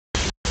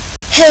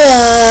Hey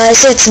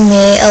guys, it's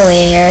me,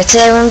 Aaliyah here.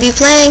 Today we're going to be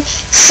playing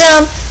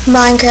some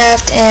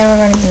Minecraft and we're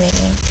going to be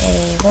making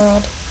a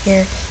world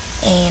here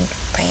and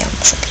bam,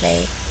 so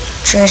today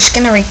we're just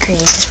going to recreate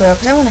this world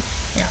because I want to,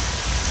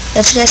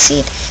 let you guys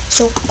see it.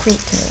 So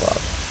create the new world.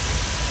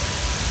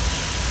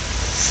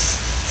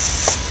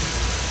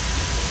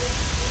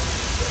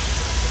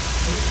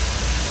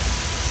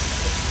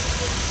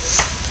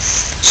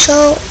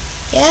 So,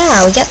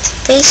 yeah, we got the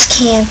base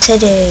camp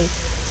today.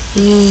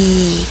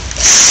 Yee.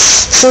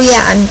 So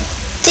yeah, I'm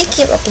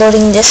thinking of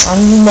uploading this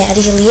on Ep,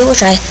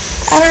 which I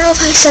don't know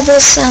if I said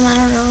this, I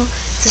don't know if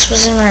this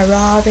was in my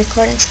raw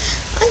recordings.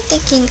 I'm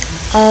thinking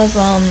of,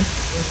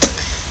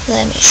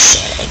 let me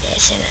share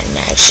this in the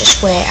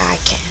nicest way I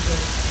can.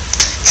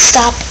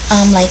 Stop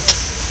the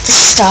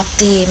stop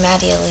the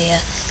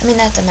Aaliyah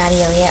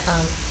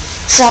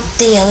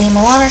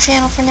Milano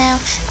channel for now.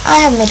 I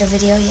haven't made a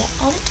video yet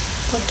on it,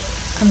 but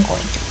I'm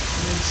going to.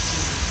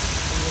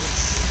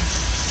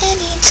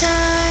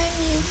 Anytime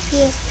you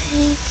feel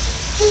pain,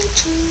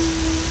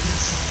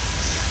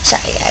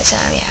 sorry guys,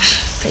 yeah,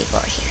 pretty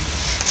bored here.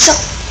 So,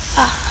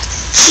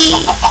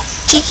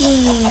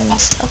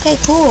 chickens. Okay,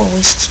 cool.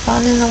 We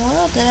spawned in the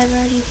world that I've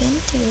already been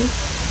to.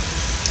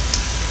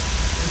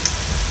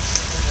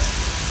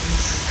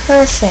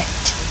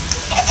 Perfect.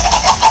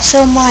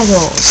 So my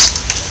goals.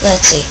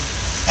 Let's see.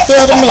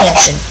 Build a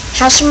mansion.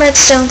 Have some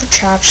redstone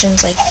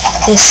contraptions like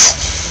this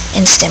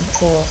instant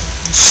pool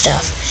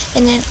stuff.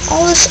 And then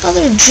all this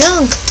other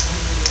junk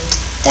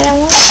that I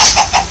want.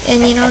 And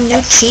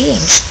no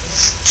cheating.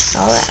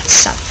 All that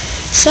stuff.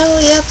 So,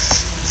 yep.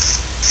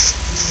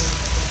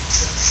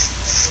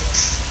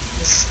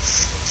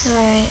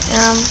 Alright,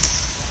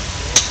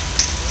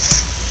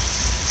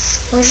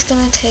 we're just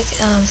gonna take,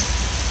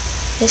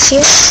 this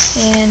here,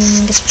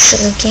 and get some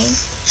sugar cane.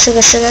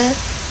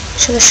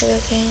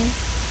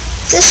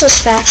 If this was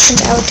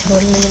factions, I would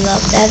totally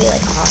love, that'd be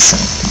like awesome.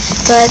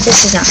 But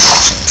this is not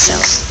faction, so,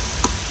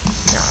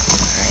 no,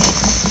 alright.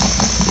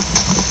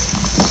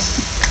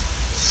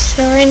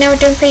 So right now we're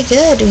doing pretty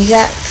good. We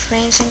got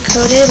frames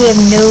encoded,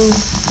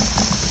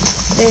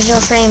 there's no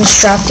frames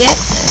dropped yet,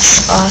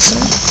 that's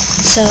awesome.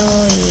 So,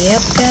 yep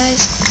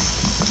guys.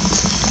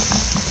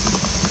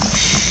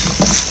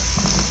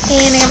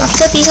 And I got my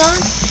flippies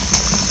on.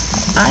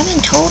 I'm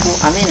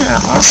in an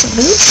awesome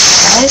mood,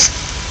 guys.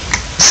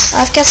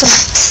 I've got some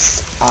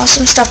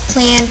awesome stuff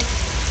planned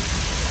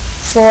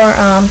for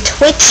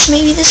Twitch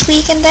maybe this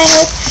weekend, I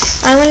hope.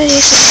 I'm gonna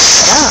do some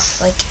stuff,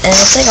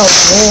 it's like a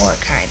war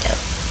kind of,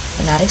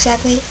 but not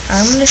exactly.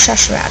 I'm gonna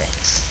shush about it.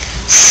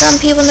 Some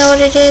people know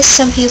what it is,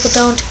 some people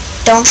don't.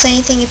 Don't say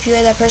anything if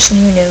you're that person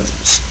who knows.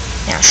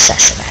 Now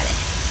shush about it.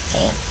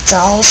 Okay, it's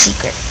all a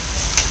secret.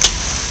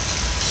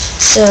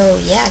 So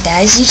yeah,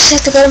 guys, you just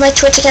have to go to my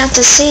Twitch account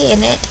to see,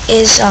 and it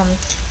is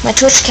my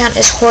Twitch account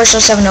is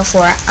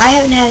Horso704. I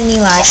haven't had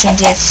any live streams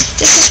yet. Just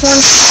this one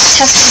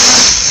testing one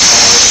that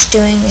I was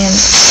doing, and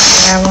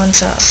that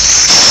one's up.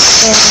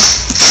 Yeah.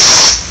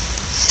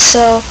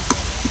 So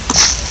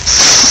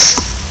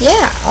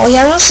yeah, all you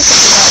have to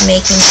think about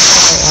making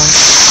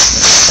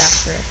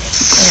stuff for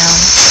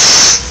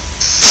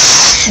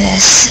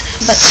this,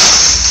 but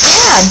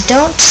yeah,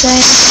 don't say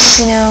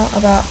anything,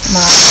 about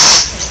my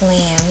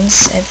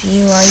plans if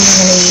you are even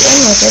going to be in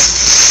with this.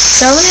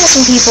 So I'm going to have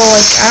some people, I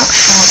don't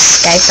have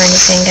Skype or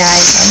anything,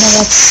 guys. I know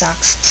that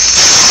sucks,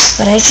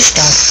 but I just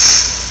don't.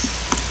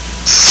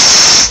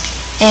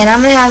 And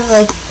I'm going to have,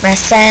 my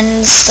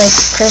friends,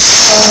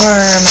 Crystal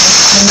or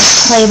my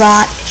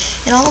Playbot,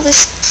 and all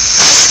this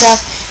stuff.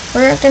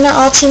 We're going to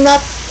all team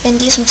up and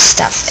do some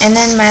stuff. And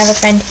then my other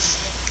friend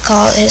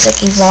is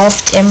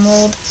Evolved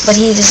Emerald, but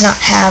he does not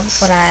have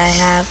what I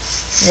have,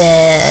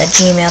 the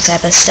Gmail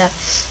type of stuff.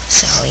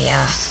 So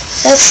yeah,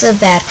 that's the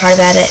bad part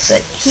about it,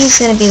 but he's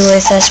gonna be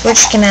with us. We're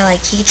just gonna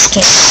he just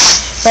can't.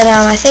 But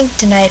I think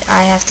tonight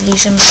I have to do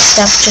some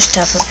stuff just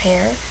to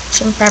prepare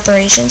some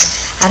preparations.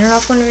 I don't know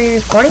if I'm gonna be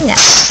recording that.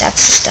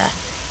 That's a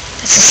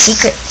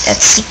secret.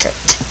 That's secret.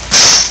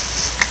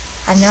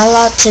 I'm not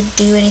allowed to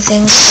do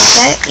anything like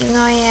that, even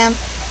though I am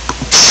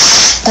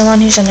the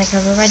one who's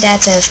undercover. My dad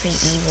said it's pretty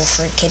evil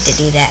for a kid to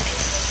do that.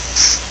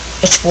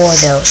 It's war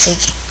though, so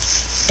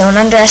don't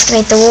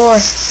underestimate the war.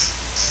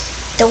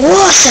 The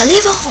war shall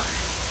live on!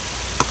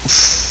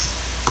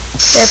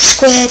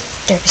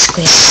 Derpy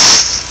squid.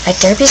 My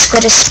derpy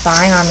squid is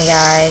spying on me,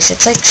 guys.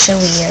 It's so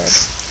weird.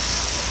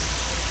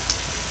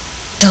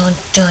 Dun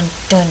dun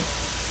dun.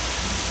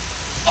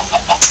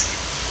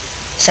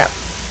 So,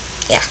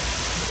 yeah.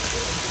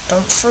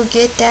 Don't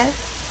forget that.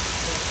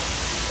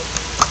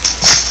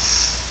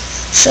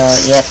 So,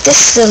 yep,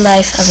 this is the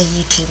life of a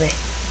YouTuber.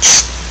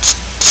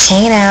 Just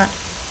hanging out.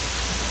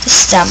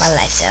 This is not my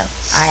life, though.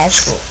 I have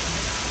school.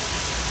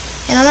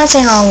 And I'm not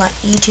saying all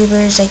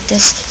YouTubers like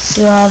this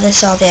do all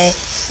this all day,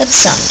 but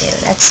some do.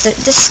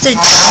 This is their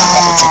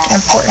job. It's an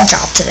important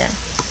job to them.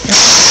 They're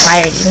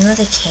required, even though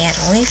they can't,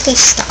 only if they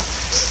stop.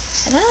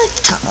 And I like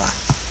to talk a lot.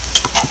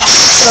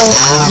 So,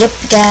 yep,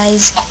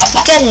 guys, if you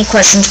got any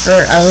questions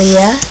for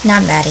Aaliyah,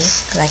 not Maddie,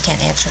 because I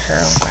can't answer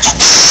her own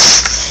questions,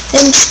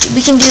 then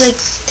we can do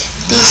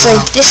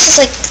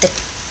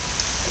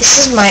This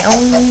is my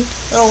own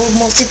little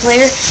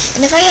multiplayer,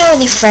 and if I have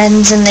any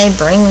friends and they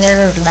bring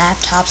their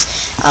laptops,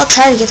 I'll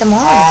try to get them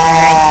on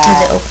to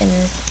the open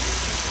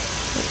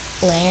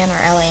LAN or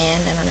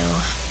LAN, I don't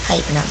know how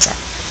you pronounce that.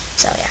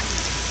 So yeah,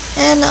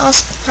 and the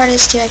awesome part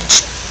is too, I can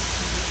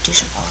do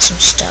some awesome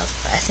stuff.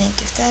 But I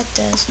think if that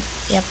does,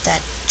 yep,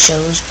 that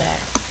shows, but I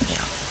don't,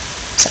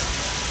 So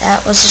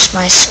that was just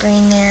my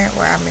screen there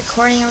where I'm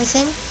recording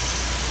everything.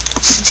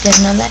 So it's good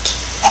to know that.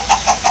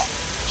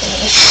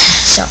 Okay,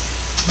 so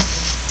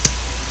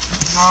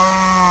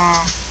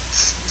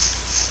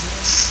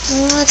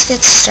let's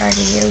get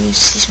started here. You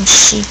see some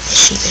sheep.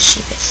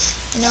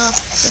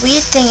 The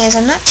weird thing is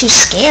I'm not too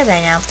scared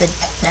right now of the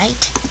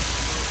night.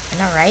 I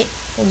know, right?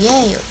 Oh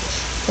yeah, you're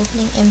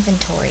opening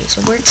inventory.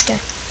 So we're just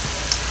gonna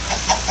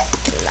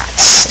get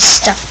lots of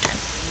stuff done.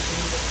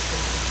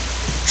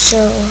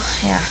 So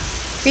yeah,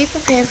 be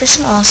prepared for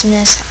some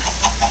awesomeness.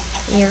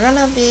 You're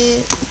gonna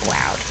be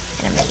wowed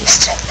and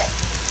amazed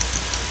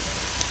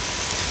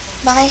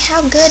by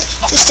how good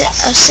just a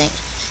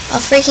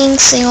freaking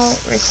single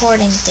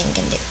recording thing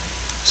can do.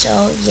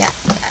 So yeah,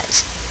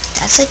 guys,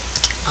 that's like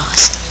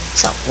awesome.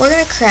 So we're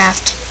gonna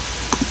craft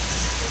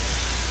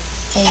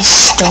a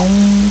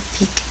stone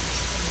pick.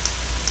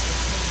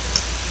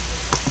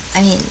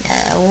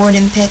 A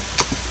wooden pick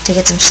to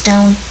get some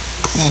stone,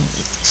 and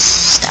eat this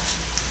stuff.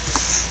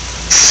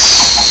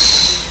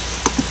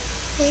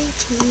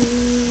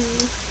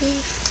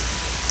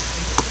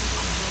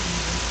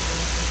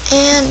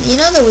 And you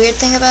know the weird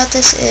thing about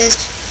this is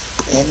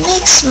it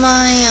makes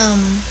my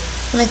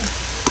when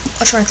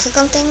I click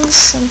on things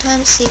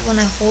sometimes, see when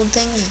I hold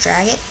things or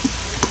drag it,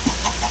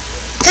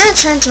 kind of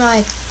turns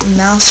my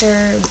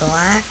mouser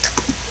black,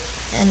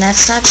 and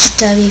that's not just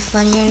to be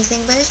funny or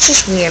anything, but it's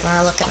just weird when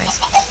I look at my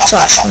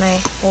watch when I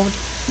hold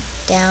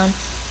down,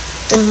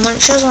 then when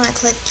it shows when I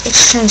click, it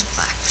just turns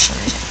black for some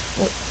reason,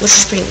 which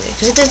is pretty weird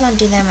because it does not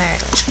do that on my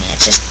regular screen.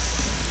 It's just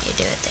you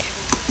do it there.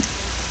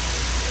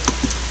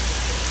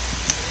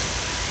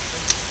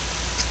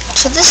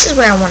 So this is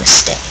where I want to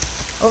stay,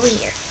 over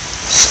here.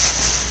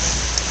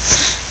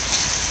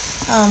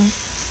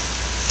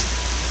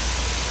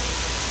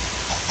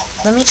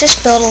 Let me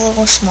just build a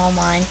little small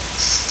mine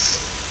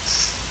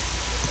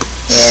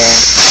here.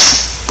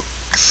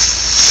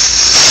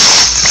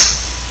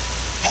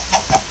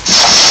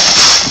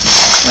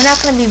 We're not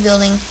going to be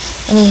building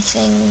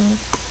anything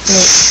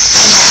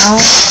now,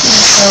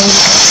 so we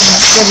get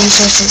some good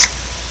resources.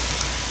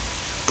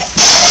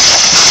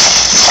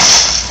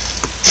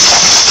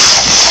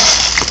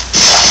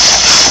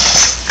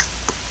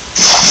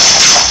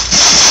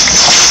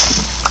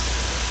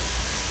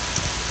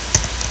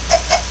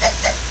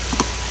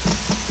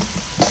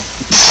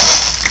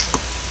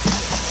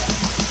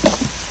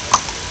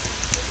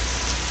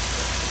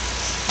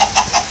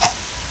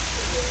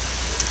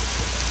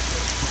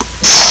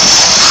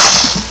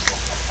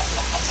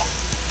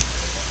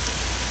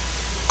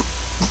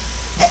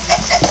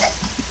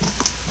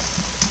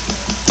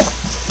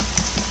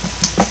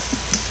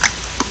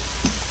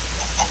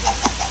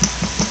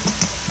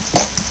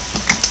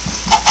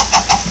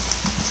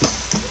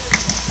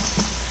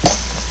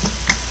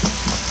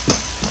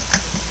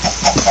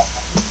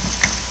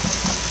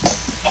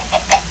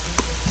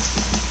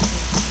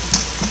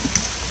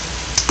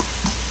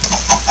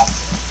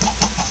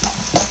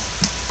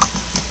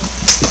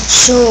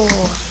 So,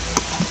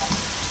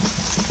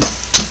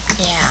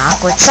 yeah,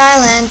 awkward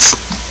silence.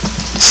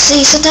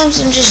 See,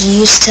 sometimes I'm just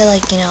used to,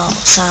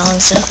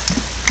 silence, so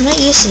I'm not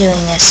used to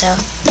doing this, so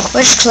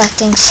we're just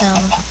collecting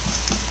some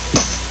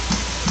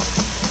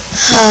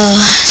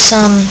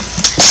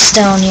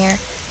stone here.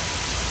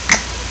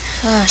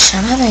 Gosh,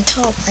 I'm having a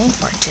total brain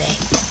fart today.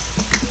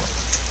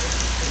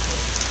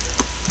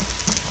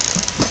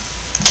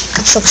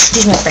 So,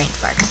 excuse my brain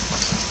fart.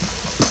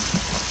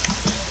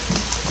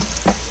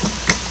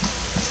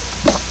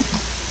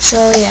 So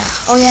yeah,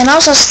 oh yeah, and I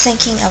was also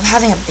thinking of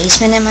having a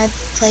basement in my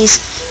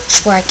place,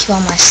 just where I keep all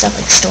my stuff,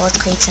 like storage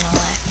crates and all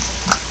that.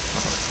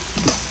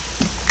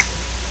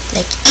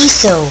 Like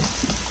etho.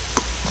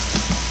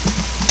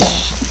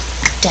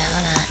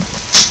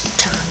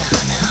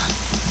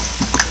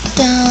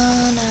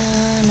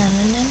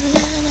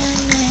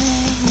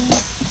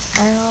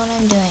 I don't know what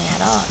I'm doing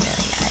at all,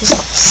 really, guys.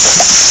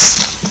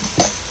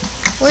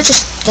 We're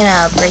just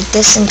gonna break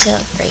this until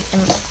it breaks,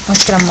 and we're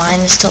just gonna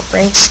mine this till it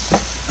breaks.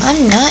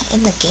 I'm not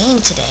in the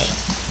game today.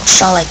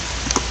 So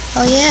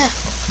oh yeah.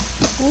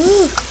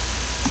 Woo.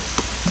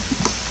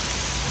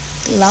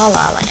 La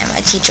la land,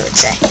 my teacher would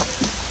say.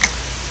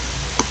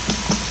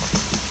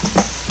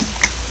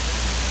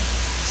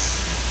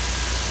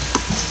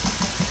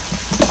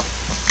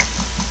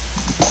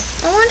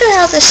 I wonder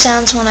how this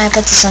sounds when I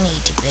put this on a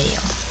YouTube video.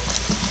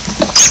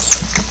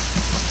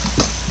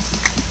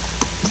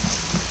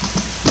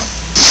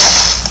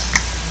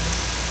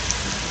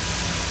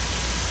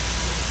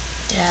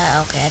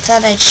 Okay, I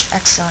thought I just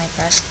accidentally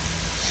pressed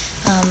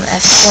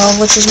F12,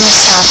 which is my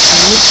top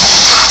key.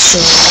 So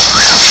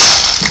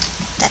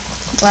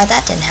glad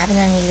that didn't happen.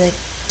 I mean,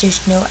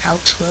 there's no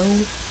outro.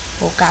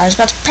 Oh god, I was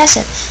about to press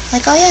it.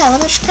 Like, oh yeah,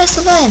 let me just press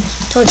the button.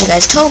 Told you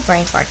guys, total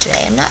brain fart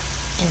today. I'm not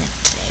in it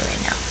today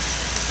right now.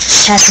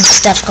 Just had some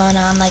stuff going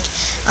on. Like,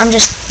 I'm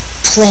just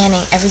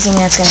planning everything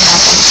that's gonna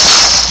happen.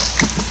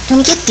 When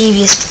you get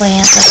devious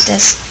plans like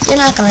this, you're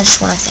not gonna just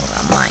want to think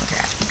about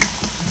Minecraft.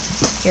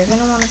 You're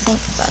gonna want to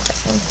think about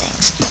different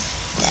things.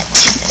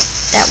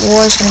 That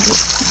war is gonna be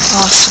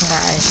awesome,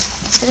 guys.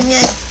 It's gonna be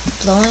like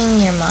blowing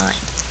your mind.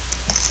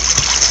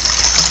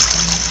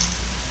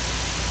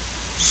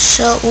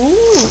 So, ooh,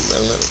 a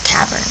little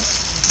cavern.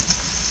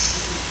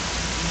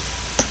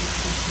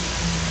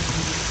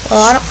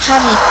 Well, I don't have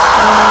any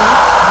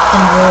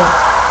in wool.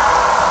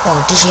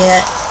 Oh, did you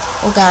hear that?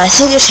 Oh god, I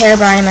think there's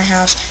Herobrine in my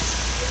house.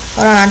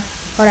 Hold on.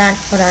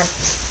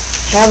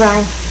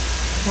 Herobrine.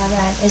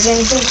 Is there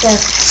anything to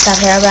stop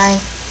Herobrine?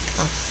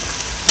 Oh.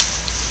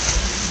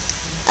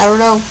 I don't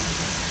know.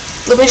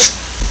 Let me just...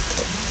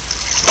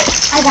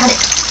 I got it.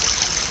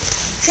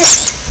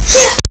 Chrissy.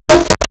 Yeah.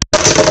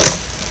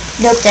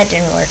 Nope, that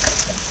didn't work.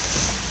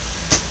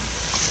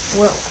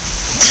 Well,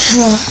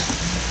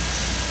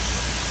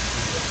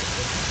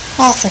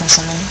 I'll think of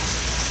something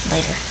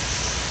later.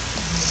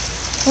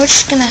 We're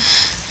just gonna...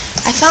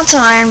 I found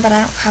some iron, but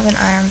I don't have an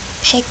iron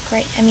pick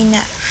right... I mean,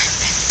 that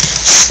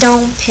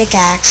stone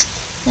pickaxe.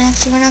 And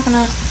actually, we're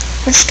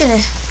just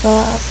gonna go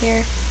up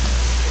here.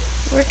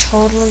 We're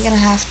totally gonna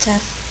have to...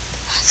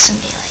 some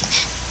daylight.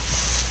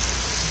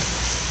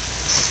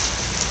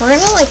 We're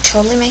gonna, like,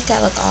 totally make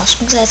that look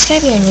awesome, because that's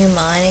gonna be a new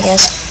mine, I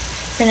guess,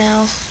 for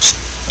now. Just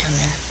down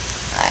there.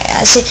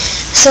 I see.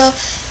 So,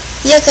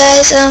 yeah,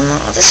 guys,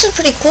 this is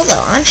pretty cool,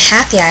 though. I'm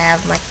happy I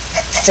have my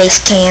face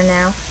cam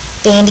now.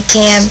 Bandy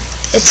cam.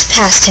 It's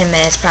past 10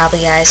 minutes,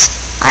 probably, guys.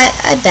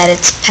 I bet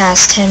it's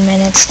past 10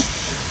 minutes.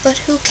 But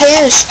who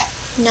cares?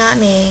 Not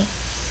me.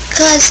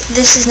 Because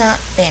this is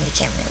not Bandy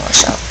cam anymore,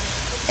 so...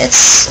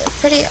 It's a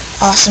pretty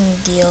awesome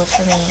deal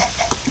for me,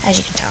 as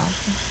you can tell.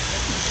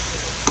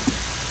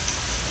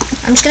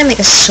 I'm just gonna make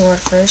a sword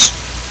first.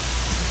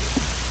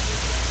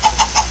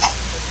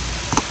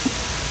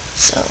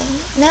 So,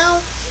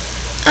 now,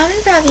 I'm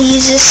gonna probably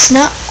use this,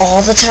 not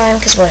all the time,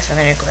 because what if I'm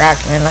gonna grab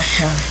it and I'll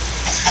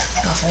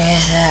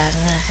forget that,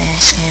 and then I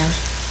finish him.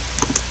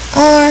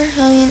 Or,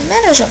 I mean, it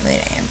matters what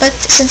mood I am, but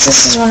since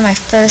this is one of my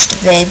first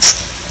vids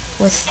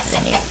with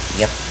the new,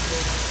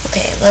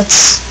 okay,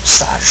 let's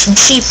slaughter some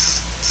sheep.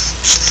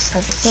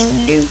 Perfect thing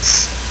to do.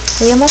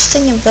 We almost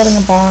thinking of building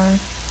a barn.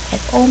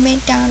 Like old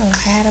McDonald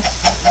had a...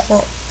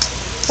 Well,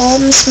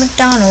 old Miss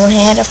McDonald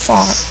had a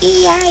farm.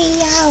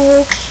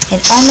 E-I-E-I-O.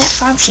 And on that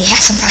farm she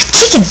had some fried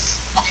chicken.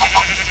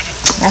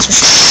 That's what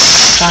she had on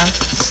the farm.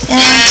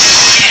 And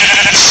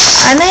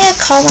I may have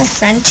called my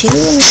friend too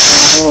and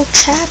have a little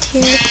chat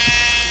here.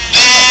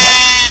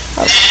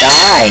 Oh,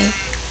 die.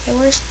 Hey,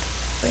 where's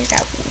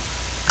that wool?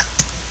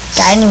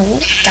 Got any wool?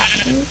 Got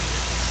any wool?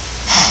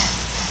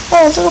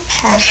 Oh, a little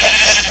pack.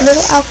 A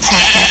little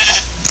alpaca.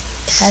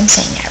 If I'm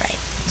saying that right.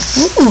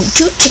 Ooh,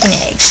 2 chicken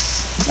eggs.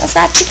 No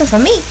fried chicken for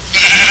me.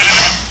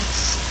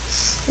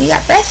 We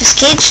got breakfast,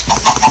 kids.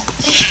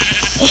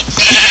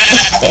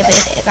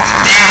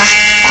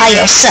 By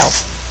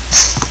yourself.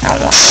 I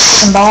want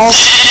some balls.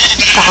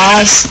 I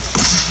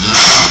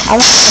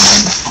want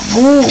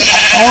some wool.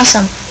 I want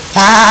some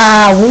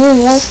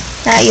wool.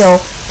 Not your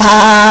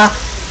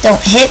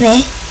don't hit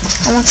me.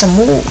 I want some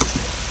wool.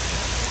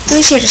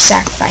 Who's here to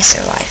sacrifice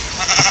their life?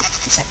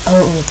 It's like,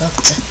 oh, look,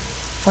 it's a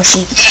poor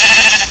sheep.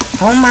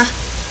 Oh my.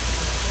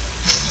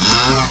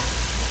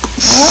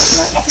 Oh,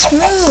 let's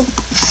move.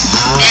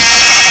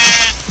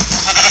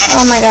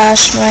 Oh my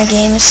gosh, my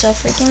game is so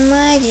freaking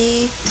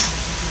laggy.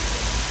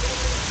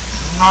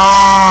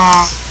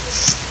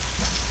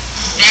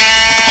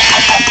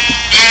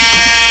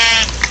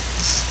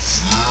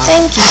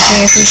 Thank you for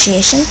your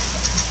appreciation,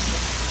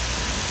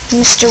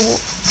 Mr.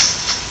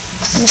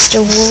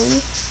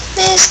 Wooly.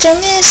 Mr.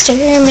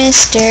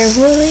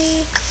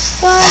 Wooly,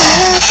 why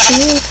have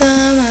you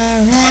come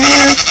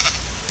around?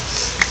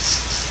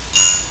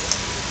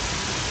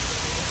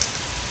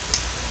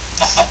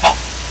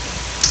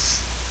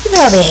 He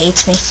probably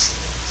hates me.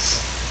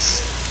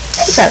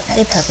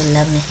 They probably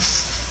love me.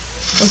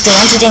 Like the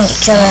ones who didn't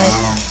get killed,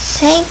 like,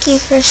 thank you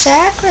for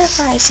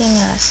sacrificing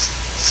us.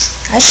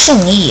 I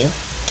shouldn't need you.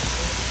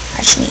 I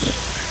just need you.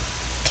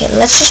 Okay,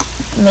 let's just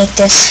make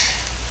this.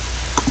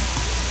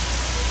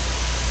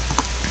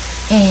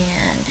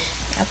 And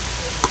I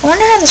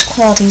wonder how this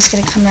quality is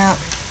going to come out.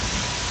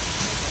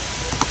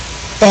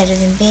 Better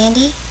than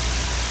Bandy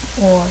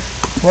or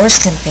worse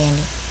than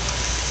Bandy?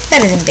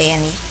 Better than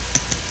Bandy.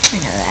 I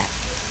know that.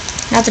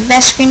 Not the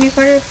best screen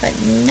recorder, but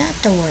not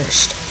the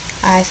worst.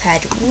 I've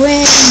had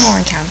way more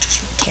encounters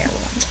with terrible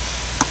ones.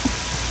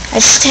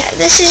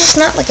 This is just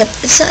not like the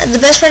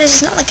best part is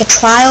it's not like a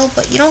trial,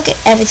 but you don't get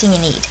everything you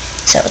need.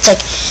 So it's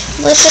like,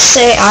 let's just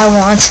say I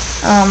want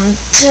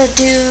to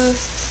do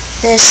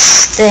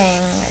this thing.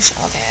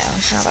 Okay,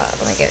 how about,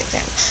 let me give an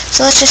example.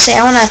 So let's just say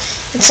I want to,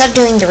 instead of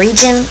doing the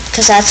region,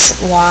 because that's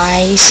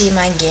why you see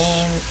my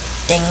game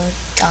thing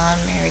on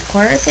my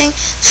recorder thing.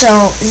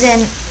 So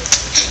then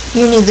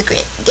you need the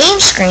game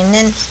screen,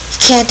 then you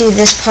can't do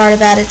this part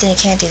about it, then you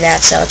can't do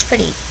that, so it's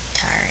pretty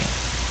tiring.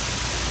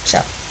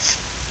 So,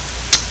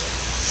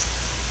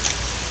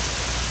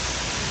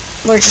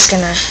 we're just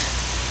gonna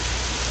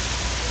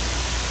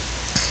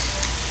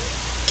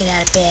get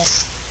out of bed.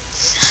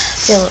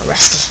 Feel a little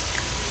rusty.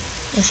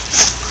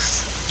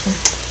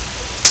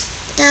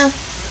 No,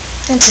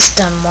 it's just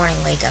a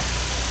morning wake up.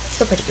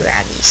 Feel pretty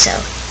groggy, so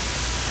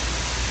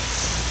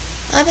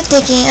I've been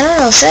thinking, I don't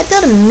know, should I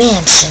build a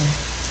mansion?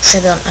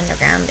 Should I build an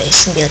underground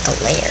base and be like a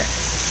lair?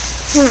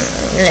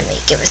 Let me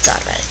give a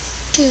thought about it.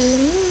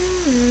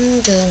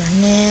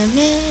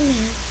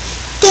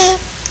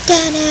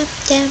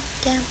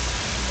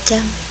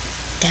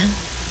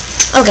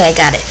 Okay, I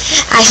got it.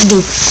 I should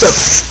do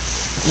both.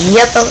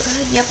 Yep,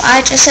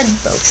 I just said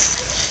both.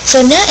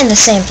 So not in the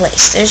same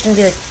place. There's gonna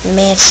be like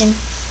mansion,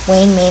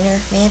 Wayne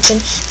Manor mansion,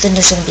 then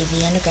there's gonna be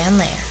the underground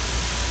lair.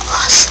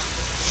 Awesome.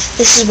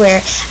 This is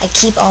where I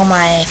keep all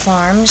my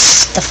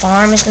farms. The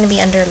farm is gonna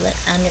be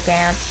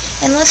underground.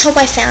 And let's hope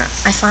I find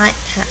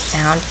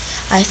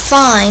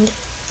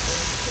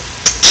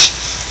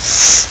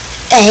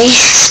a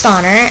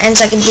spawner, and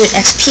so I can do an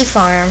XP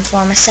farm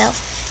for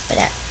myself. But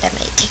that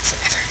may take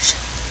forever. So,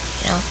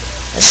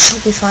 let's just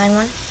hope we find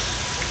one.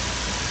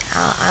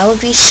 I would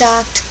be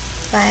shocked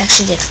if I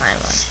actually did find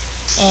one.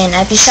 And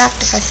I'd be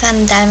shocked if I found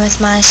a diamond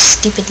with my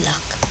stupid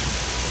luck.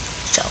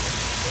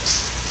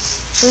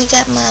 So we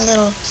got my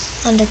little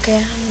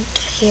underground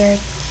here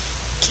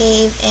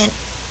cave, and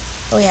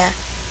oh yeah,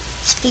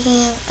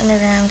 speaking of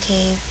underground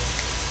cave,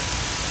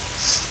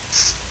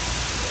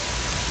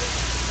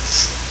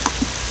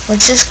 we're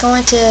just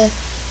going to,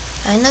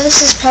 I know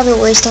this is probably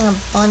wasting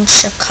a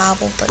bunch of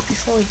cobble, but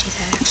before we do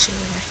that, actually,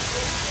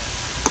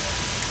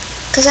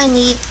 because I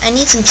need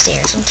some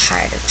stairs. I'm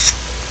tired of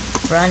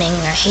running.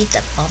 I hate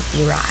the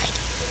bumpy ride.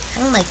 I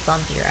don't like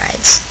bumpy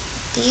rides.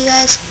 Do you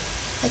guys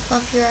like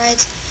bumpy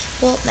rides?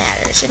 Well, it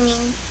matters. I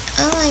mean,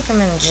 I don't like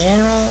them in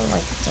general,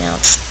 like,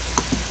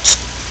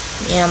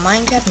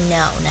 Minecraft,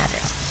 no, not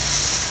at all.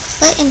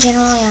 But in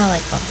general, yeah, I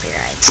like bumpy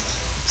rides.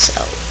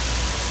 So,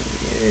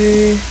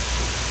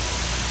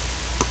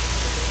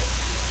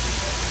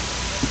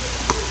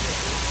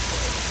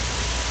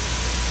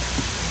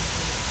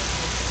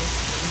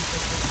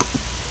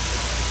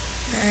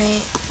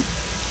 alright.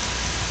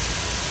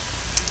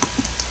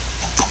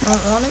 I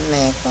don't want to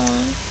make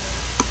one.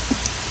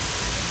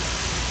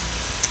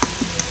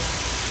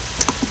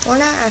 We're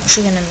not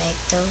actually going to make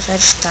those. I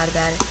just thought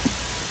about it.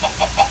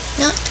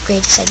 Not the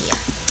greatest idea.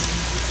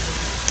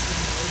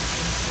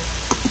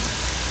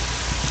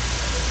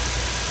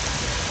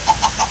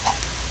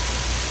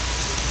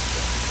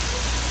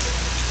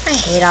 I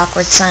hate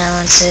awkward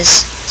silences,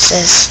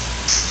 sis.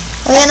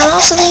 Oh yeah, and I'm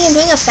also thinking of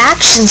doing a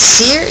faction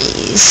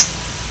series.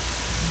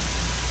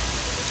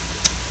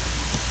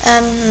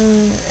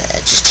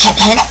 Just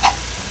hint.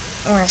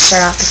 We're gonna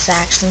start off the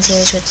faction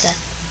series with the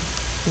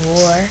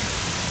war.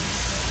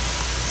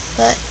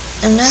 But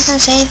I'm not gonna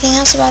say anything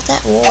else about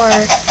that war.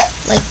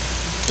 Like,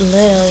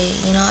 literally,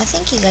 I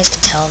think you guys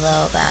could tell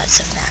though about it's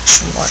a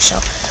faction war.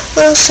 So,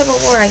 what else type of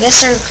war? I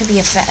guess there could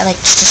be just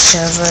a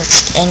server,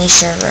 just any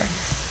server.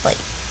 But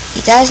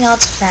you guys know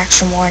it's a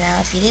faction war now.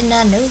 If you did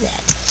not know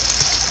that,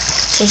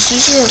 so it's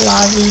usually a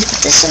lot of these.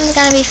 But this one's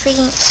gonna be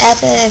freaking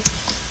epic.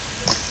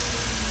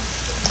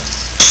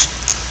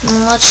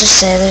 Let's just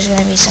say there's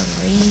gonna be some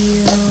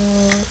real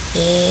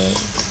big.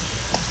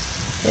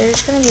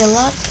 There's gonna be a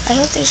lot. I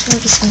hope there's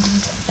gonna be some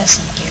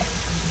lesson here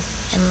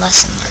and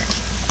lesson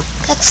learning.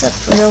 That's the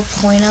real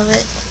point of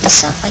it.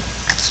 It's not like,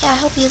 yeah, I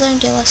hope you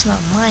learned your lesson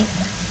about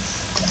Minecraft.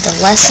 The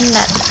lesson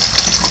that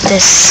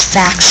this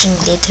faction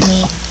did to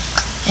me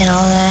and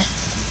all that.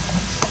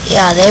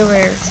 Yeah, they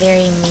were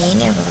very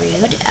mean and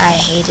rude. I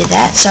hated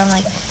that. So I'm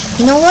like,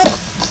 you know what?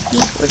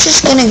 We're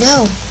just gonna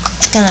go.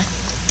 It's gonna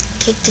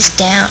take this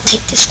down,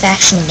 take this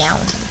faction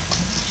down.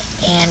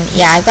 And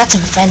yeah, I've got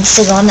some friends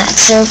to go on that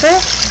server.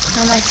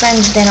 All my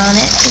friends been on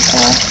it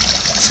before,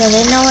 so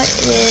they know what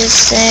it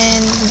is,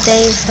 and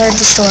they've heard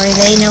the story,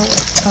 they know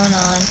what's going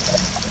on.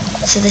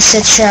 So they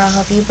said, sure, I'll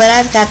help you, but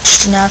I've got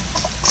just enough.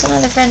 Some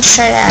other friends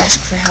try to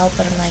ask for help,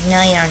 but I'm like,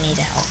 no, you don't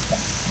need help.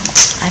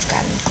 I've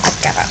got an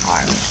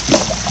army.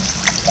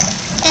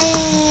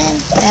 And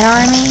that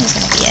army is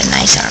gonna be a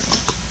nice army.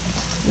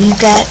 We've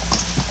got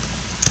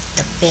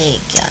the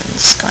big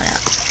guns going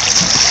out.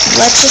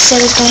 Let's just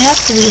say there's gonna have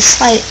to be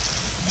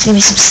there's gonna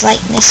be some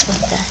slightness with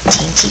the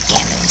TNT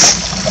cannons.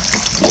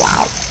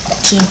 Wow,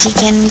 TNT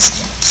cannons.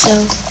 So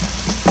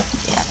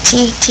yeah,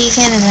 TNT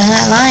cannons. I'm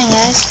not lying,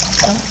 guys.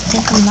 Don't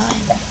think I'm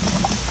lying.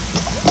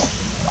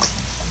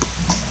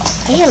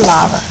 I hear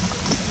lava.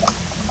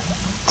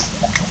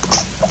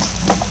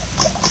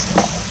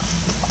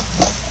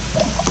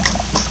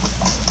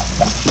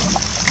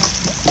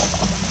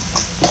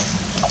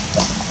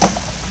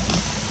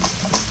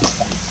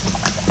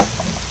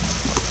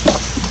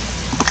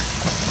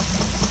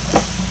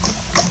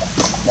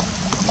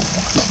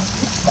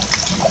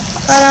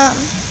 But,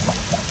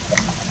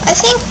 I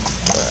think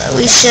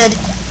we should,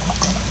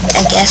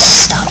 I guess,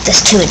 stop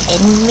this to an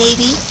end,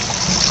 maybe.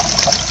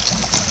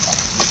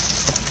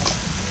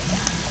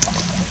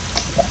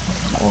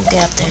 we'll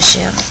get up there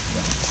soon.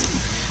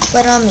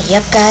 But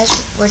yep guys,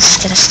 we're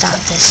just gonna stop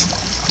this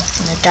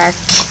in the dark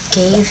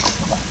cave.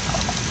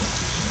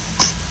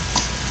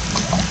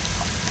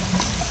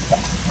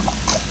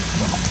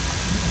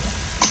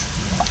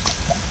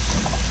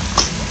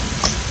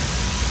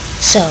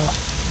 So,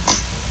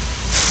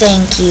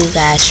 thank you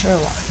guys for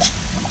watching.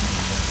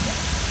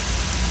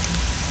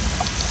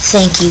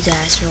 Thank you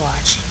guys for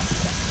watching.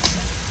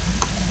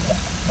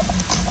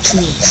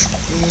 Please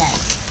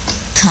like,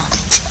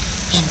 comment,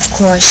 and of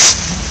course,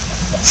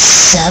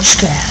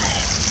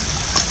 subscribe.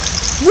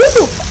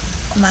 Woo!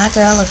 My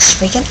girl looks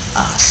freaking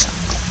awesome.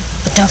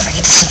 But don't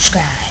forget to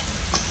subscribe.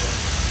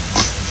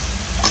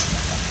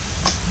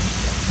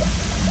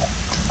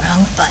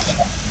 Wrong button.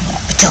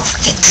 But don't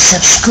forget to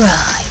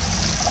subscribe.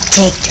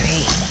 Take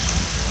 3.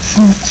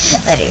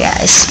 Later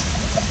guys.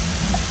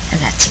 I'm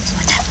not singing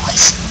with that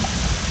voice.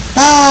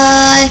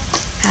 Bye!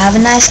 Have a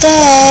nice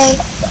day!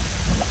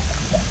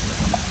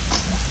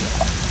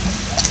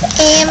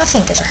 And my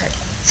fingers are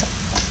hurting. So,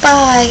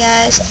 bye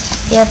guys.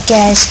 Yep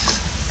guys.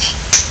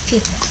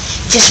 Okay.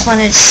 Just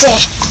wanted to say,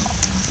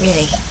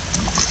 really,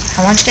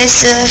 I want you guys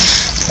to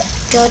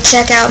go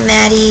check out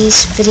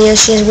Maddie's video.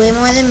 She has way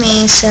more than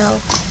me,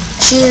 so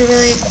she's a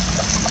really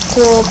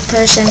cool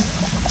person.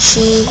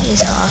 She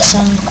is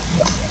awesome.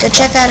 Go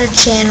check out her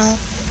channel.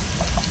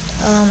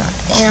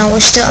 You know,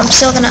 I'm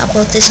still gonna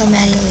upload this on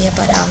Maddie Leah,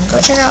 but go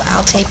check out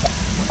Altape.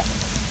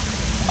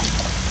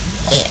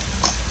 Yeah.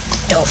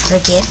 Don't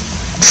forget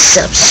to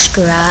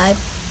subscribe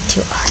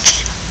to our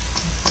channel.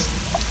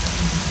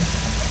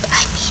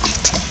 I mean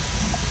it.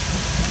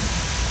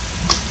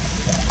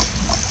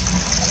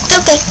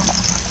 Okay.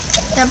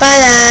 Now bye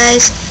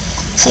guys.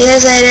 See you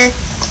guys later.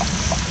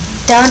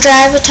 Don't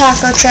drive a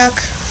taco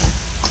truck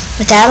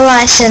without a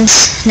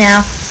license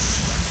now.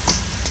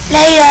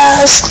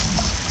 Laters!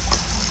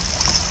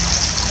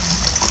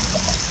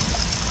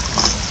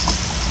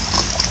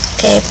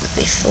 Okay, but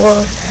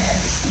before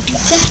we do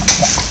that,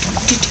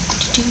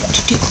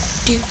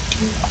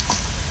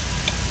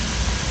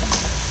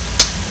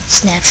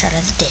 snapshot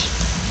of the day.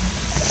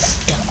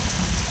 Dum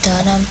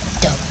dum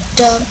dum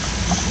dum.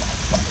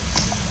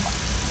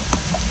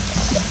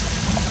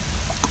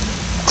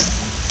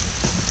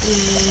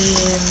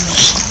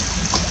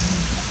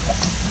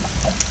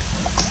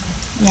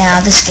 Now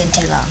this is getting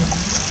too long.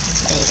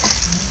 Later.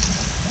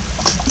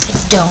 If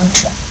don't,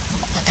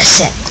 like I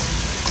said,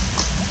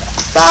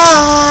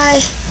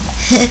 bye!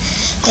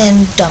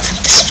 And don't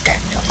forget to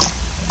subscribe,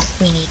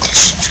 we need the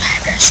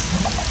subscribers.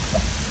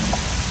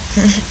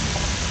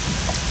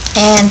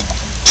 And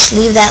just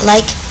leave that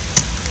like.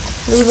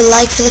 Leave a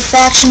like for the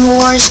faction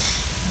wars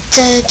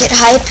to get a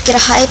hype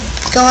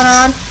going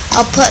on.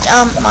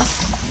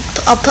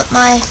 I'll put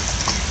my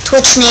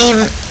Twitch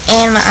name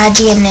and my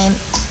IGN name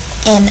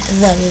in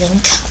the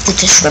link of the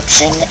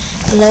description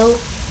below.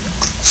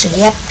 So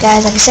yep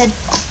guys, like I said,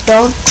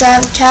 don't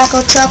drive a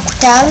taco truck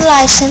without a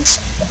license,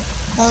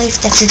 only if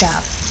that's your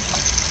job.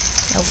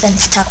 No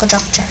offense, taco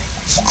truck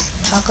drivers.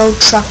 Taco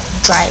truck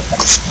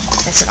drivers.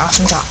 That's an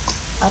awesome job.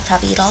 I'll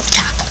probably eat all the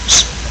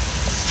tacos.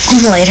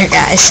 Later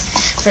guys,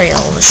 for real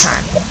this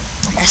time.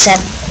 Like I said,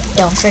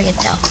 don't forget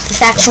though, the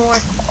faction war,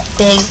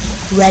 big,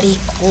 ready,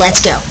 let's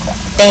go.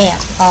 Bam,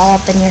 all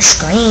up in your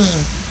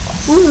screen.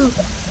 Woo!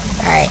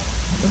 Alright,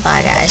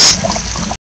 bye guys.